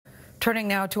Turning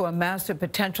now to a massive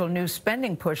potential new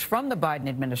spending push from the Biden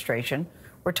administration.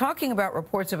 We're talking about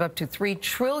reports of up to $3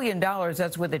 trillion,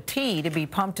 that's with a T, to be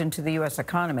pumped into the U.S.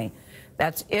 economy.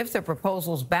 That's if the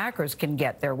proposal's backers can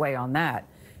get their way on that.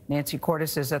 Nancy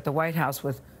Cordes is at the White House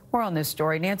with more on this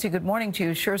story. Nancy, good morning to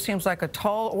you. Sure seems like a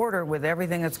tall order with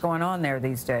everything that's going on there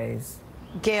these days.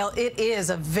 Gayle, it is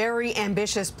a very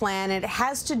ambitious plan. It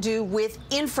has to do with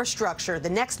infrastructure, the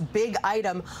next big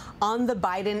item on the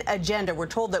Biden agenda. We're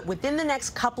told that within the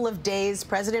next couple of days,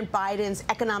 President Biden's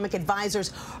economic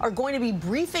advisors are going to be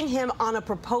briefing him on a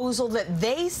proposal that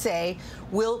they say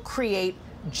will create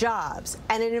jobs.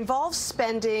 And it involves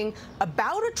spending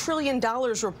about $1 trillion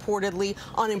reportedly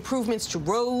on improvements to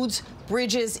roads,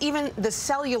 bridges, even the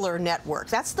cellular network.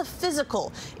 That's the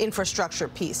physical infrastructure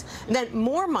piece. And then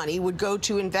more money would go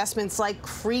to investments like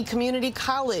free community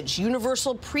college,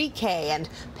 universal pre-K, and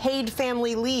paid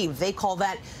family leave. They call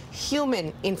that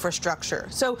human infrastructure.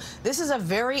 So this is a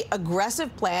very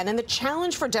aggressive plan, and the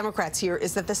challenge for Democrats here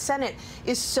is that the Senate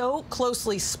is so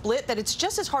closely split that it's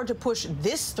just as hard to push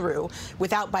this through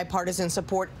without bipartisan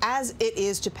support as it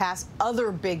is to pass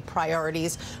other big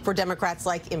priorities for Democrats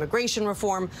like immigration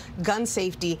reform, gun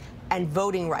safety, and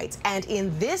voting rights. And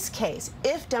in this case,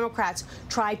 if Democrats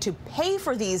try to pay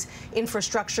for these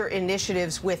infrastructure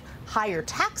initiatives with higher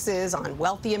taxes on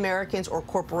wealthy Americans or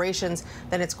corporations,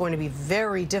 then it's going to be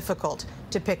very difficult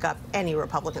to pick up any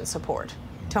Republican support.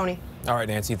 Tony? All right,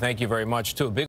 Nancy, thank you very much. To a big